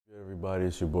everybody,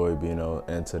 it's your boy Bino,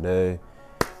 and today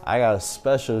I got a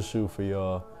special shoe for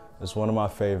y'all. It's one of my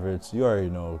favorites. You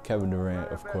already know, Kevin Durant,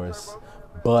 of course.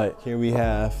 But here we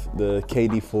have the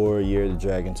KD4 Year of the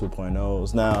Dragon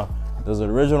 2.0s. Now, there's an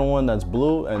original one that's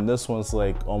blue, and this one's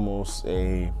like almost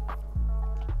a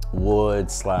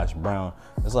wood/brown.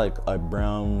 It's like a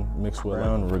brown mixed with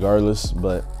brown, regardless.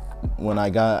 But when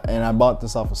I bought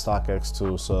this off of StockX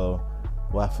too. So,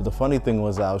 the funny thing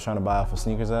was that I was trying to buy off a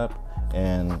sneakers app,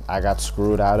 and I got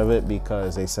screwed out of it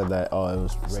because they said that, oh, it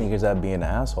was sneakers app being an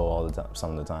asshole all the time,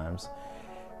 some of the times.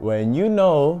 When you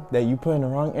know that you put in the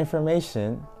wrong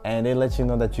information and they let you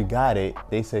know that you got it,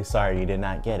 they say, sorry, you did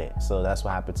not get it. So that's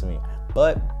what happened to me.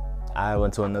 But I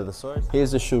went to another source.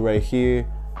 Here's the shoe right here,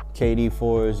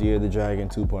 KD4's Year of the Dragon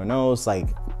 2.0. It's like,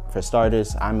 for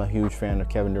starters, I'm a huge fan of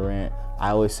Kevin Durant. I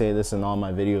always say this in all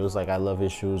my videos, like I love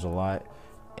his shoes a lot.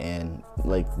 And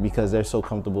like, because they're so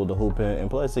comfortable to hoop in, and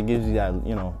plus it gives you that,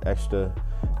 you know, extra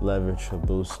leverage or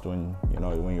boost when, you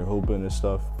know, when you're hooping and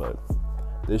stuff. But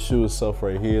this shoe itself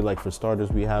right here, like for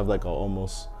starters, we have like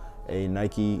almost a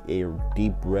Nike, a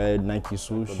deep red Nike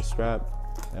swoosh for the strap.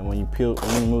 And when you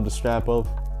move the strap up,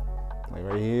 like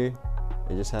right here,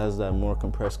 it just has that more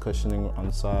compressed cushioning on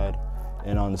the side.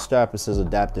 And on the strap, it says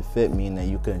adaptive fit, meaning that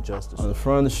you can adjust it. On the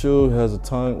front of the shoe, it has a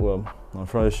tongue. Well, on the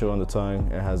front of the shoe, on the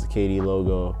tongue, it has the KD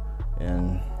logo,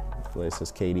 and it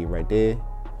says KD right there.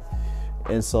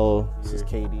 And so this is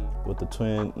KD with the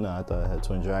twin. No, I thought it had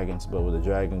twin dragons, but with the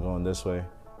dragon going this way,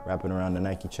 wrapping around the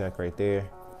Nike check right there.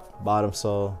 Bottom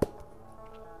sole.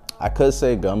 I could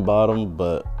say gun bottom,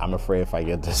 but I'm afraid if I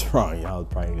get this wrong, y'all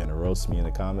probably gonna roast me in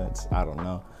the comments. I don't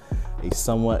know. A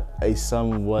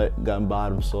somewhat gun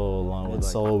bottom sole, along with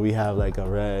sole we have like a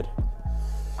red,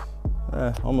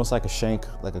 almost like a shank,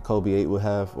 like a Kobe 8 would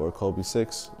have, or a Kobe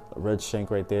 6. A red shank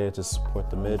right there to support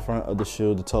the mid. Front of the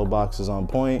shoe, the toe box is on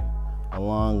point,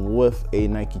 along with a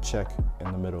Nike check in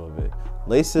the middle of it.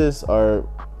 Laces are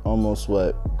almost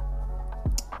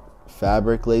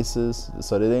fabric laces,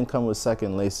 so they didn't come with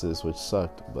second laces, which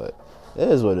sucked, but it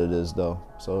is what it is though,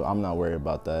 so I'm not worried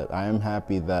about that. I am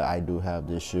happy that I do have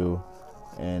this shoe,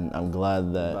 and I'm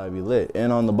glad that I be lit.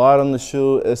 And on the bottom of the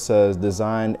shoe, it says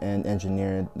designed and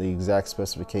engineered the exact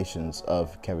specifications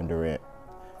of Kevin Durant.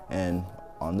 And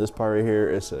on this part right here,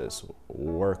 it says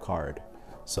work hard.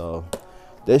 So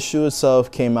this shoe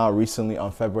itself came out recently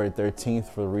on February 13th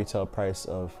for the retail price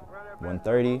of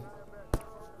 $130.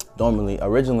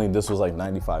 Originally this was like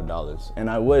 $95, and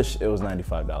I wish it was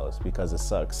 $95 because it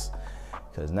sucks.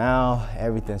 Because now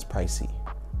everything's pricey.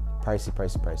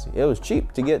 It was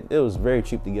cheap to get, it was very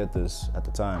cheap to get this at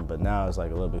the time, but now it's like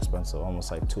a little bit expensive,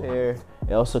 almost like $200.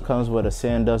 It also comes with a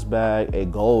sand dust bag, a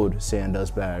gold sand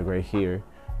dust bag right here,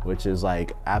 which is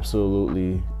like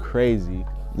absolutely crazy.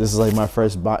 This is like my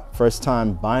first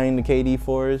time buying the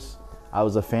KD4s. I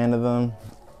was a fan of them,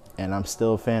 and I'm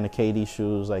still a fan of KD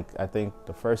shoes. Like, I think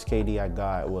the first KD I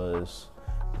got was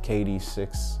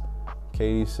KD6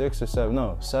 or 7,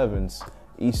 no, 7s,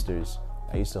 Easters.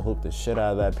 I used to hoop the shit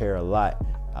out of that pair a lot.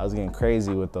 I was getting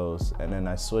crazy with those, and then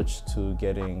I switched to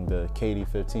getting the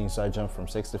KD15, so I jumped from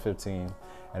 6 to 15,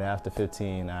 and after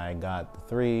 15, I got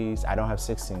the 3s. I don't have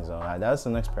 16s though. That's the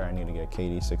next pair I need to get,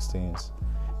 KD16s,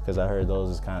 because I heard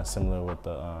those is kind of similar with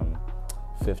the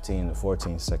 15 to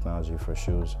 14s technology for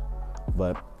shoes.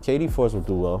 But KD4s will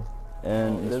do well.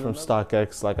 And it's from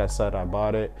StockX. Like I said, I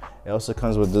bought it. It also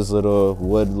comes with this little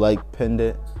wood-like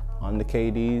pendant on the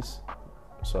KDs.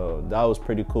 So that was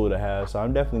pretty cool to have. So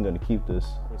I'm definitely gonna keep this.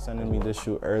 They're sending me this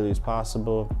shoe early as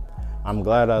possible. I'm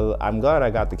glad I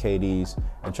got the KDs.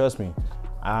 And trust me,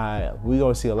 we're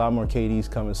gonna see a lot more KDs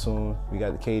coming soon. We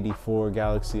got the KD4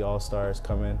 Galaxy All-Stars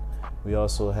coming. We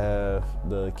also have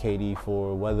the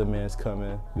KD4 Weathermans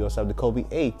coming. We also have the Kobe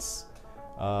 8s,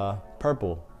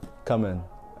 purple, coming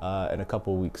in a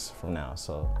couple weeks from now.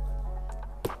 So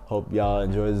hope y'all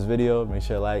enjoy this video. Make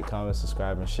sure to like, comment,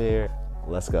 subscribe, and share.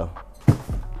 Let's go.